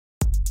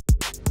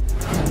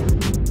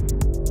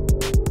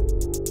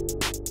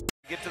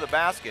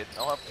basket.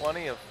 They'll have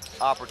plenty of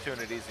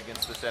opportunities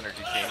against this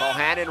energy team.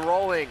 Bohannon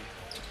rolling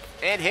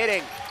and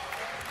hitting.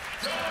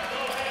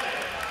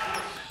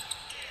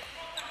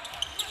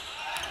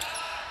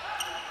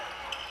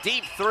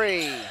 Deep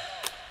three.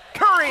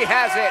 Curry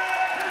has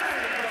it.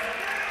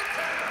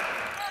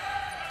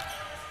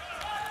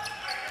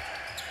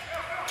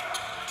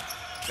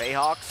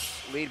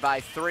 BayHawks lead by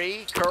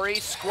 3. Curry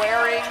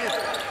squaring.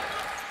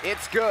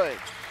 It's good.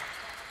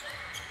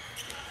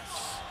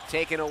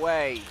 Taken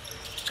away.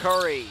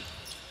 Curry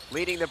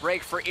leading the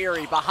break for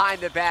Erie.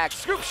 Behind the back.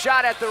 Scoop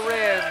shot at the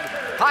rim.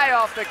 High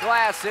off the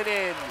glass and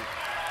in.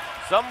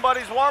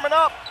 Somebody's warming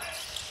up.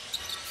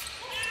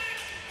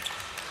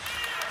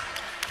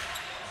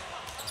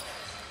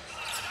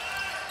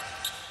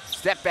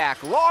 Step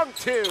back. Long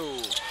 2.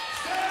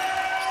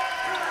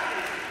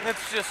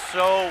 It's just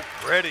so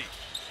pretty.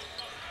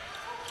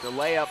 The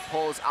layup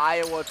pulls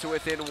Iowa to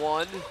within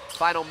 1.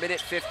 Final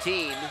minute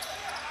 15.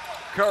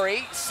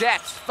 Curry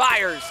sets,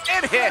 fires,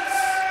 and hits.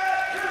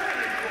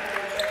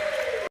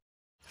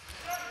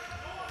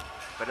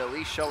 But at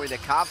least showing the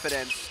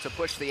confidence to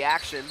push the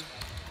action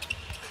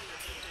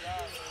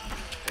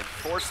and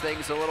force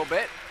things a little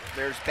bit.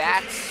 There's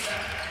Bats,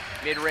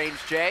 mid-range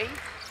J.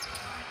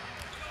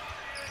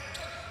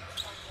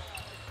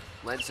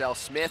 Lenzel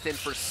Smith in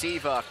for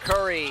Siva.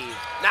 Curry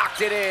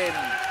knocked it in.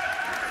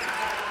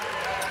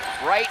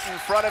 Right in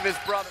front of his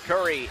brother.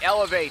 Curry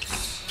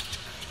elevates.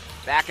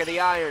 Back of the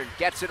iron,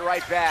 gets it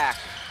right back.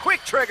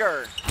 Quick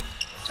trigger.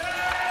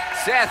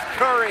 Seth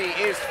Curry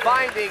is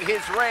finding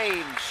his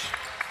range.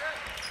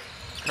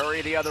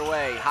 Curry the other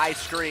way, high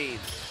screen.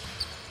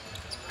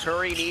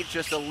 Curry needs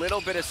just a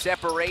little bit of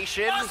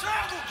separation.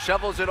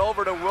 Shovels it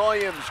over to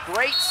Williams.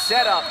 Great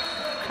setup.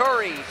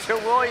 Curry to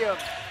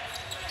Williams.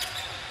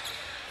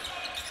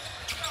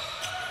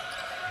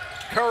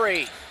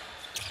 Curry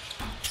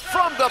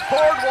from the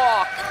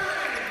boardwalk.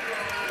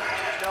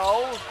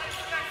 No.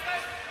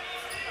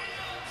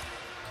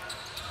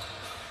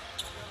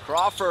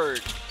 Crawford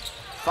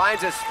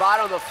finds a spot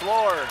on the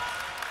floor.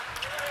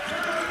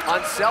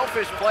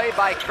 Unselfish play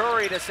by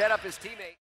Curry to set up his teammate.